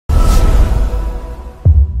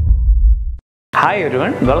Hi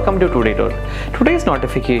everyone, welcome to Tuteetute. Today's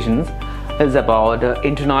notifications is about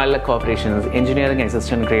internal corporations, engineering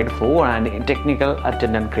assistant grade 4 and technical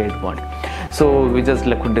attendant grade 1. So we just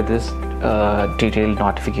look into this detailed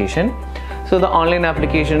notification. So the online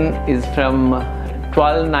application is from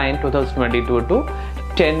 12/9/2022 to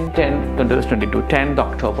 10/10/2022, 10th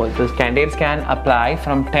October. So candidates can apply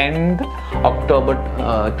from 10th October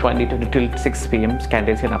 2020 till 6 p.m.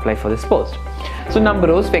 Candidates can apply for this post. So number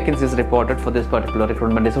of vacancies reported for this particular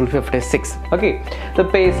recruitment is 56. Okay, the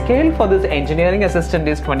pay scale for this engineering assistant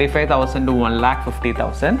is 25,000 to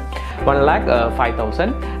 1,50,000,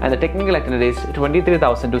 1,05,000, and the technical attendant is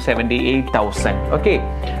 23,000 to 78,000. Okay,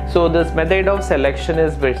 so this method of selection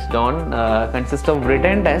is based on consists of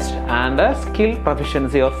written test and a skill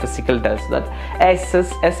proficiency or physical test, that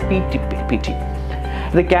SPPT.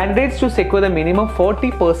 The candidates to secure the minimum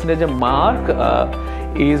 40% mark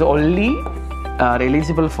is only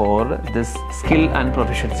eligible for this skill and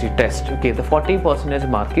proficiency test. Okay, the 40%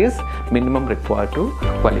 mark is minimum required to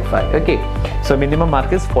qualify. Okay, so minimum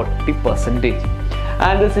mark is 40%.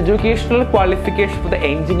 And this educational qualification for the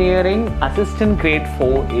engineering assistant grade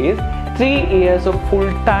 4 is 3 years of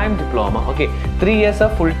full-time diploma. Okay, 3 years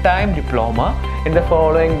of full-time diploma in the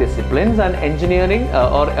following disciplines and engineering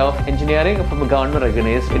or of engineering from government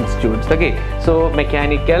recognized institutes. Okay, so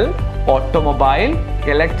mechanical, automobile,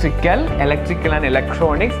 electrical and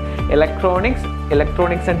electronics, electronics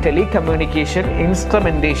and telecommunication,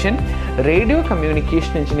 instrumentation, radio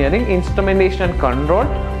communication engineering, instrumentation and control,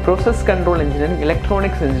 process control engineering,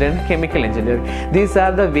 electronics engineering, chemical engineering. These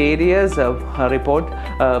are the various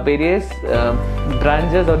various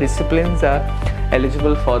branches or disciplines are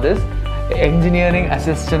eligible for this engineering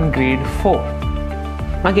assistant grade 4.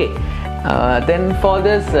 Okay. Then for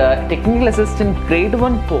this technical assistant grade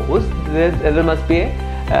 1 post, there must be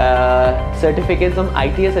a certificate, some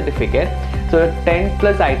ITI certificate. So 10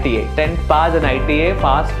 plus ITI, 10 pass and ITI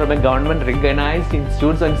passed from a government recognized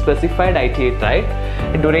institutes and specified ITI type.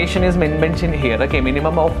 Duration is mentioned here. Okay,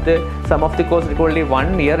 minimum of some of the course require only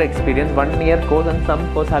 1 year experience, 1 year course, and some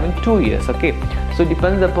course having 2 years. Okay, so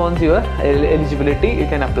depends upon your eligibility, you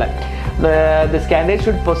can apply. This candidate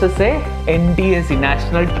should possess a NTSC,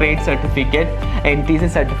 National Trade Certificate, NTC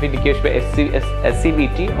certification by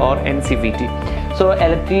SCVT or NCVT. So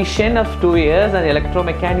electrician of 2 years and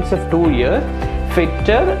electromechanics of 2 years,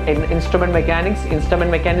 fitter in instrument mechanics,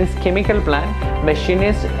 chemical plant,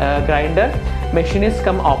 machinist, grinder, machinist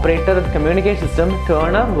come operator of communication system,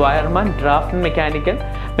 turner, wireman, draftsman, mechanical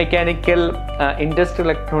industrial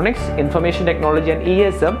electronics, information technology and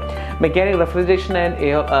ESM, mechanical refrigeration and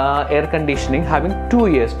air conditioning, having 2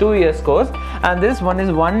 years course. And this one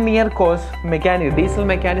is 1 year course, diesel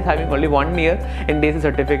mechanics having only 1 year in diesel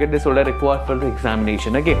certificate is only required for the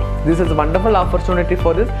examination. Okay, this is a wonderful opportunity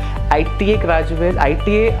for this ITI graduate,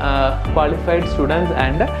 ITI qualified students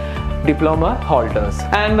and diploma holders.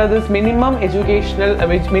 And this minimum educational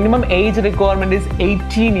minimum age requirement is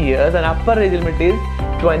 18 years and upper age limit is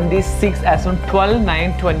 26 as on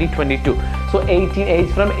 12/9/2022. So age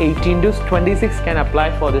from 18 to 26 can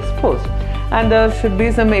apply for this post. And there should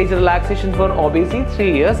be some age relaxation for OBC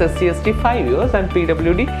 3 years, SC/ST 5 years, and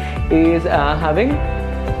PWD is having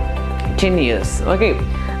 10 years. Okay,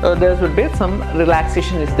 there should be some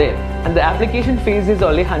relaxation is there, and the application fees is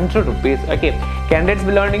only 100 rupees. Okay, candidates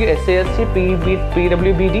belonging to SC/ST,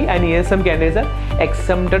 PWBD and ESM candidates are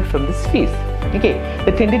exempted from this fees. Okay,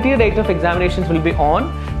 the tentative date of examinations will be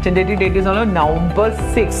on, tentative date is on November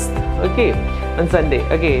 6th. Okay, on Sunday.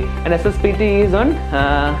 Okay, and SSPT is on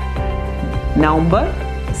November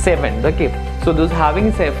 7th. Okay, so those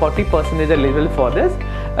having say 40% eligible for this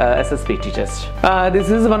SSPT test. This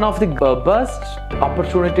is one of the best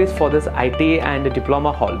opportunities for this ITI and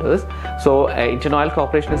diploma holders. So Internal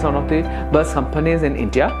Corporation is one of the best companies in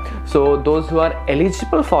India. So those who are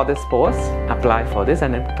eligible for this post, apply for this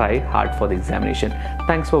and try hard for the examination.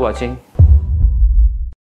 Thanks for watching.